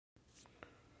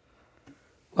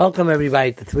Welcome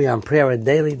everybody to 3 on Prayer, a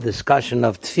daily discussion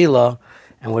of Tefillah,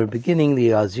 and we're beginning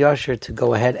the Oz Yasher to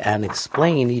go ahead and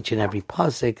explain each and every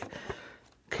pasuk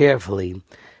carefully.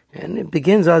 And it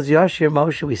begins Oz Yasher,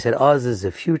 Moshe. We said Oz is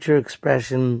a future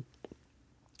expression.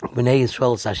 B'nai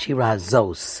Yisrael Shira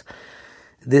Hazos.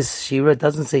 This Shira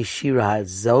doesn't say Shira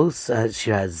Hazos,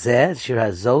 Shira Hazeh, Shira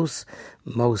Hazos.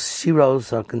 Most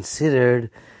Shiros are considered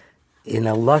in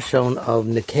a lashon of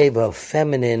nekeva,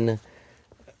 feminine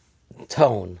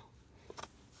tone.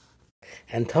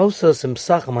 And Tosos and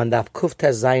Psachim on Daf Kuf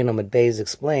Tes Zayin Amud Beis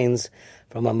explains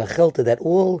from a Mechilta that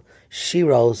all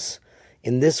shiros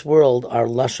in this world are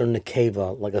lashon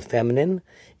nekeva, like a feminine,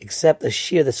 except a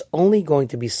shir that's only going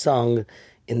to be sung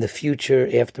in the future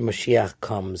after Mashiach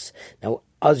comes. Now,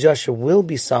 Oz Yasher will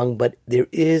be sung, but there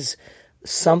is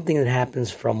something that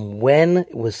happens from when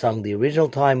it was sung the original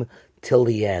time till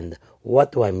the end.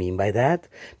 What do I mean by that?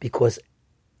 Because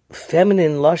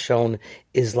feminine lashon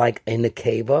is like a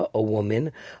nekeva, a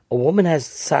woman. A woman has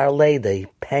tsar leda,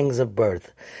 pangs of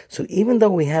birth. So even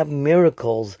though we have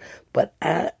miracles, but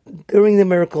during the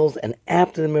miracles and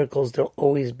after the miracles, there'll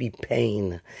always be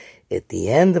pain. At the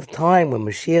end of time, when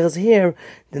Mashiach is here,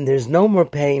 then there's no more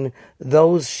pain.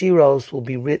 Those shiros will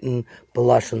be written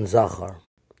b'lashon zachar.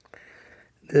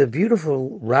 The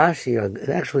beautiful Rashi,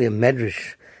 actually a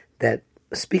medrash, that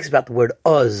speaks about the word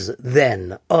Oz,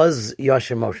 then. Oz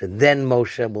Yasher Moshe. Then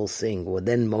Moshe will sing, or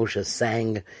then Moshe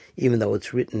sang, even though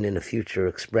it's written in a future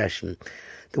expression.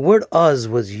 The word Oz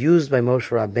was used by Moshe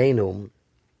Rabbeinu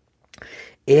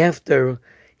after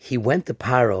he went to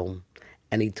Paro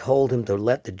and he told him to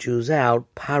let the Jews out.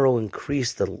 Paro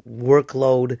increased the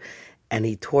workload and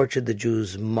he tortured the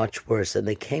Jews much worse. And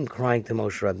they came crying to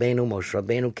Moshe Rabbeinu. Moshe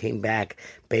Rabbeinu came back,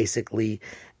 basically,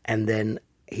 and then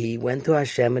he went to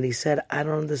Hashem and he said, I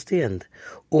don't understand.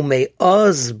 Umei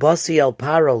oz basi al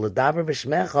paro l'daber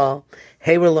b'shmecha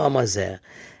heirer l'amazeh.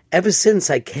 Ever since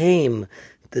I came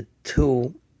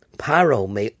to Paro,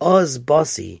 may oz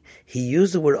basi, he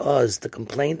used the word oz to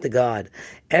complain to God.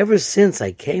 Ever since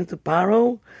I came to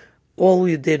Paro, all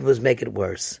you did was make it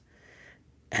worse.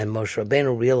 And Moshe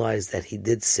Rabbeinu realized that he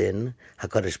did sin.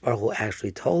 HaKadosh Baruch Hu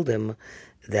actually told him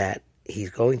that he's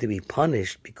going to be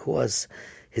punished because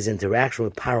his interaction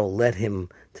with Paro led him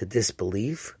to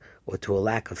disbelief or to a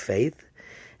lack of faith,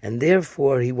 and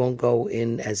therefore he won't go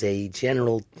in as a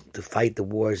general to fight the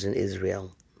wars in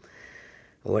Israel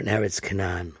or inherits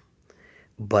Canaan.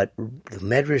 But the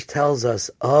Medrash tells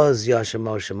us, Oz Yasher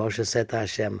Moshe. Moshe said to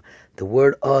Hashem, the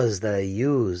word Oz that I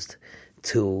used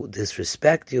to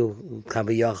disrespect you,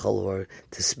 Kaviyachal, or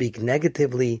to speak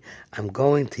negatively, I'm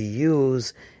going to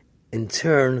use in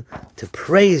turn to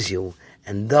praise you,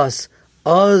 and thus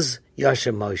Oz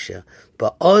Yasher Moshe,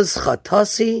 but Oz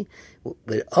Chatasi,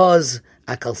 but Oz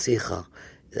Akalsicha.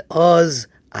 The Oz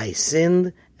I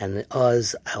sinned, and the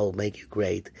Oz I will make you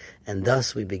great. And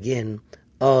thus we begin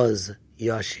Oz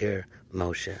Yasher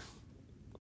Moshe.